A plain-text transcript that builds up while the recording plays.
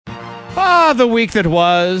The week that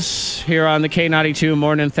was here on the K92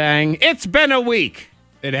 Morning Thang. It's been a week.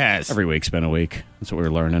 It has. Every week's been a week. That's what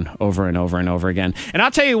we're learning over and over and over again. And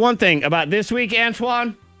I'll tell you one thing about this week,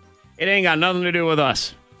 Antoine. It ain't got nothing to do with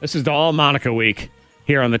us. This is the all Monica week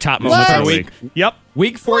here on the Top Moments of the Week. Yep.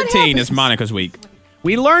 Week 14 is Monica's week.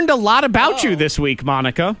 We learned a lot about you this week,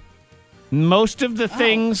 Monica. Most of the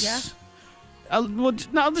things... yeah. Well,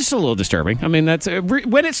 no, this is a little disturbing. I mean, that's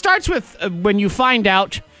when it starts with when you find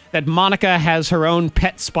out that Monica has her own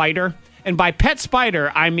pet spider. And by pet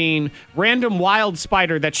spider, I mean random wild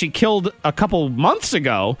spider that she killed a couple months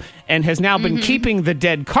ago and has now been keeping the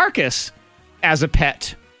dead carcass as a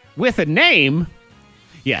pet with a name.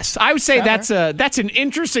 Yes, I would say that's an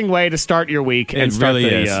interesting way to start your week and start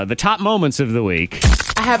really the top moments of the week.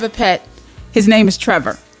 I have a pet. His name is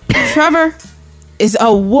Trevor. Trevor is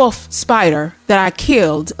a wolf spider that I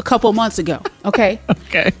killed a couple months ago. Okay?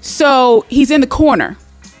 Okay. So he's in the corner.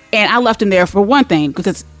 And I left him there for one thing,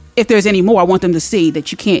 because if there's any more, I want them to see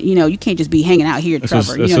that you can't just be hanging out here,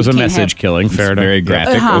 Trevor. This was a message killing. Fair enough. Very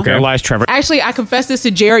graphic. Okay. Lies, Trevor. Actually, I confessed this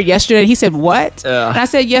to Jared yesterday. He said, what? And I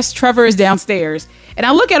said, yes, Trevor is downstairs. And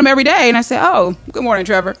I look at him every day, and I say, oh, good morning,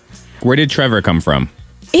 Trevor. Where did Trevor come from?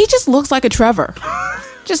 He just looks like a Trevor.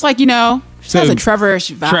 Just like, just has a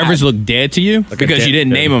Trevor-ish vibe. Trevor's look dead to you? Because you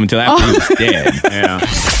didn't name him until after he was dead. Yeah.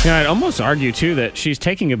 I'd almost argue, too, that she's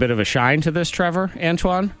taking a bit of a shine to this Trevor,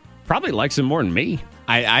 Antoine. Probably likes him more than me.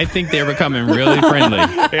 I think they're becoming really friendly.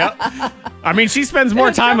 Yeah. I mean, she spends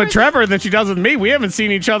more time with Trevor than she does with me. We haven't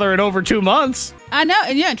seen each other in over 2 months. I know.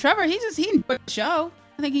 And Trevor, he enjoys the show.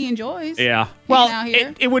 I think he enjoys. Yeah. Out Well,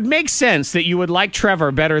 here. it would make sense that you would like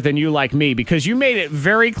Trevor better than you like me, because you made it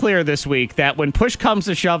very clear this week that when push comes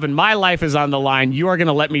to shove and my life is on the line, you are going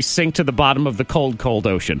to let me sink to the bottom of the cold, cold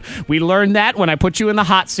ocean. We learned that when I put you in the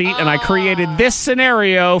hot seat and I created this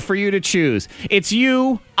scenario for you to choose. It's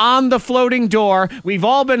you on the floating door. We've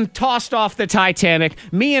all been tossed off the Titanic.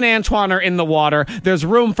 Me and Antoine are in the water. There's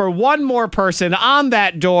room for one more person on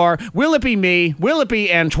that door. Will it be me? Will it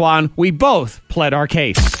be Antoine? We both pled our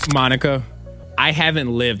case. Monica, I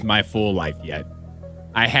haven't lived my full life yet.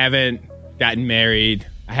 I haven't gotten married.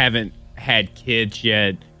 I haven't had kids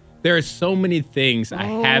yet. There are so many things I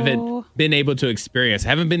haven't been able to experience. I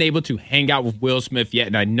haven't been able to hang out with Will Smith yet,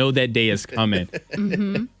 and I know that day is coming.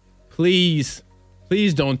 Please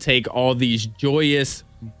don't take all these joyous,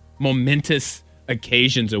 momentous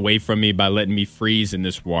occasions away from me by letting me freeze in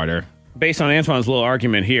this water. Based on Antoine's little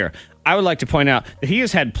argument here, I would like to point out that he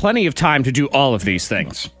has had plenty of time to do all of these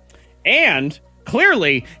things. And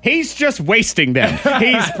clearly, he's just wasting them.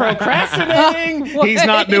 He's procrastinating. He's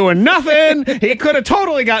not doing nothing. He could have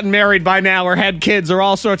totally gotten married by now or had kids or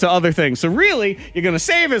all sorts of other things. So really, you're going to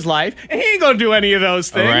save his life, and he ain't going to do any of those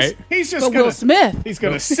things. All right. He's just But going Will Smith. He's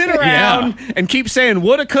going to sit around and keep saying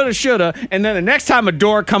woulda, coulda, shoulda, and then the next time a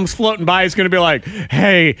door comes floating by, he's going to be like,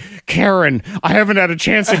 hey, Karen, I haven't had a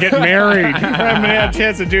chance to get married. I haven't had a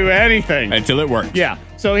chance to do anything. Until it works. Yeah.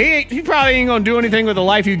 So he probably ain't going to do anything with the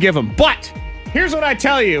life you give him. But here's what I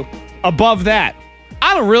tell you above that.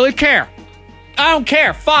 I don't really care. I don't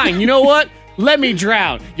care. Fine. You know what? Let me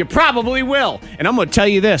drown. You probably will. And I'm going to tell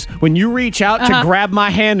you this. When you reach out to grab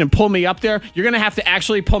my hand and pull me up there, you're going to have to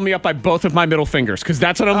actually pull me up by both of my middle fingers, because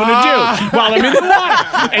that's what I'm going to do while I'm in the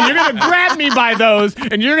water. And you're going to grab me by those,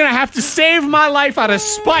 and you're going to have to save my life out of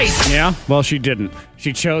spite. Yeah? Well, she didn't.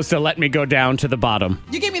 She chose to let me go down to the bottom.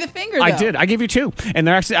 You gave me the finger, though. I did. I gave you 2. And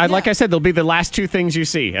they're actually, like I said, they'll be the last 2 things you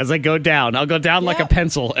see as I go down. I'll go down like a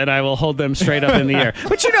pencil, and I will hold them straight up in the air.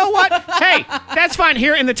 But you know what? Hey, that's fine.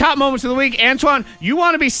 Here in the top moments of the week, Antoine, you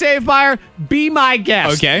want to be saved by her? Be my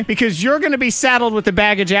guest. Okay. Because you're going to be saddled with the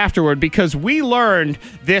baggage afterward, because we learned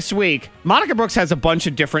this week, Monica Brooks has a bunch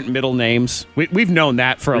of different middle names. We've known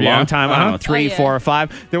that for a long time. I don't know, 3, 4, or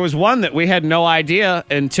 5. There was one that we had no idea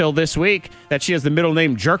until this week, that she has the middle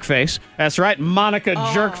name Jerkface. That's right, Monica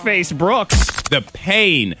Jerkface Brooks. The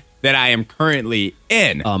pain that I am currently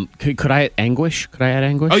in. Could I add anguish? Could I add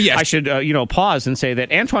anguish? Oh, yes. I should, pause and say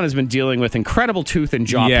that Antoine has been dealing with incredible tooth and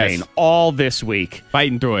jaw pain all this week.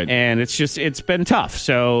 Fighting through it. And it's been tough.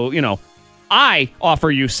 So, I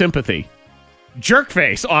offer you sympathy.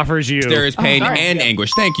 Jerkface offers you... There is pain and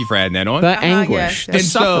anguish. Thank you for adding that on. The anguish. yes. The And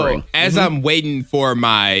suffering. so, as I'm waiting for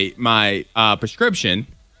my prescription,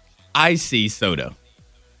 I see soda.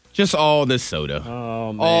 Just all the soda.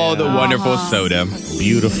 Oh, man. All the wonderful soda.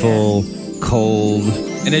 Beautiful, cold,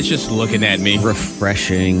 And it's just looking at me.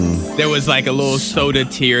 refreshing. There was like a little soda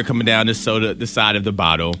tear coming down the side of the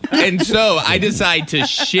bottle. And so I decide to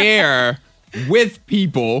share with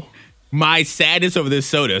people my sadness over this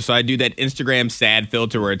soda. So I do that Instagram sad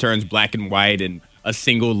filter where it turns black and white and a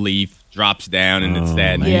single leaf drops down and it's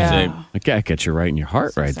sad Yeah. music. That gets you right in your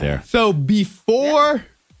heart right there. So before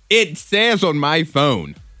it says on my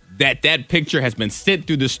phone that picture has been sent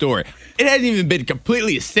through the store, it hasn't even been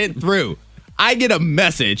completely sent through. I get a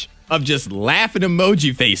message of just laughing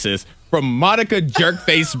emoji faces from Monica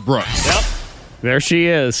Jerkface Brooks. Yep. There she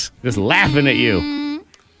is, just laughing at you.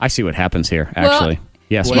 I see what happens here, actually.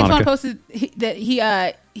 Yes, Antoine Monica. posted that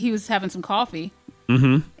he was having some coffee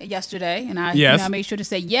yesterday, and I, Yes. I made sure to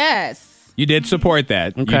say yes. You did support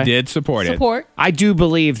that. Okay. You did support it. Support. I do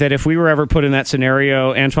believe that if we were ever put in that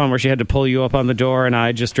scenario, Antoine, where she had to pull you up on the door and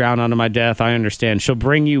I just drown onto my death, I understand. She'll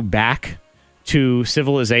bring you back to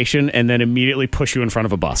civilization and then immediately push you in front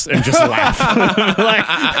of a bus and just laugh. Like,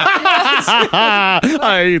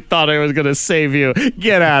 I thought I was going to save you.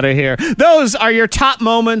 Get out of here. Those are your top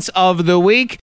moments of the week.